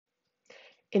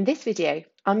In this video,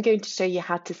 I'm going to show you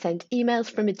how to send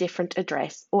emails from a different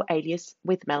address or alias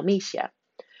with Mailmeteor.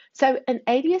 So an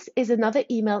alias is another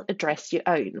email address you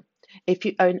own. If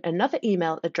you own another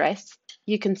email address,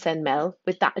 you can send mail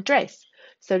with that address.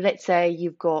 So let's say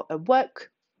you've got a work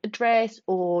address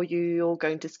or you're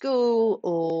going to school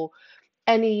or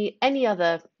any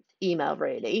other email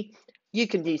really, you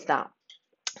can use that.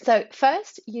 So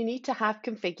first, you need to have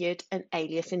configured an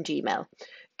alias in Gmail.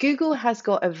 Google has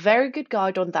got a very good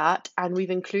guide on that, and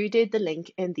we've included the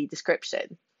link in the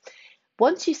description.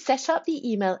 Once you set up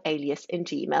the email alias in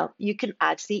Gmail, you can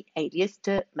add the alias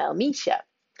to Mailmeteor.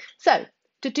 So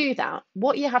to do that,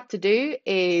 what you have to do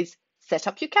is set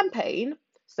up your campaign.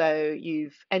 So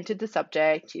you've entered the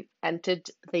subject, you've entered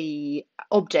the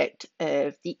object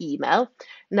of the email.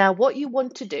 Now, what you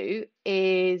want to do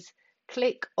is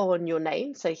click on your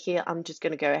name. So here I'm just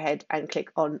going to go ahead and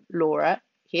click on Laura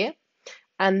here,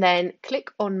 and then click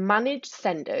on Manage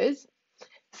Senders.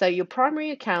 So your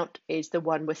primary account is the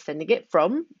one we're sending it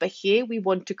from, but here we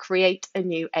want to create a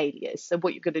new alias. So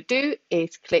what you're going to do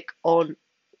is click on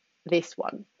this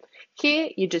one. Here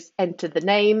you just enter the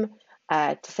name.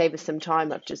 To save us some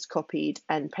time, I've just copied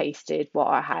and pasted what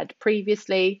I had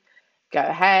previously. Go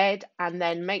ahead and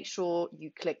then make sure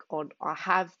you click on I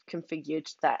have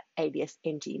configured that alias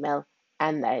in Gmail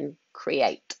and then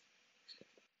create.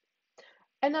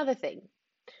 Another thing,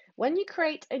 when you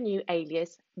create a new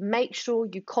alias, make sure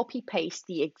you copy paste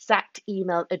the exact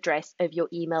email address of your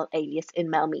email alias in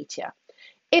Mailmeteor.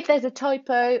 If there's a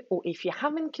typo or if you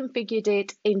haven't configured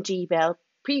it in Gmail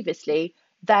previously,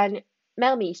 then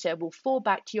Mailmeteor will fall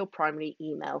back to your primary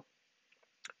email.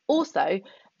 Also,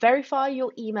 verify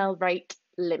your email rate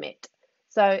limit.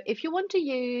 So if you want to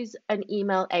use an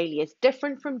email alias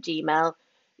different from Gmail,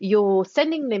 your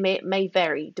sending limit may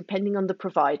vary depending on the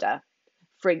provider.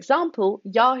 For example,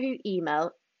 Yahoo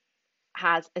Email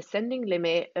has a sending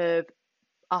limit of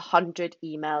 100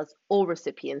 emails or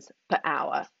recipients per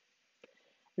hour.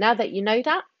 Now that you know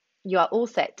that, you are all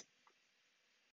set.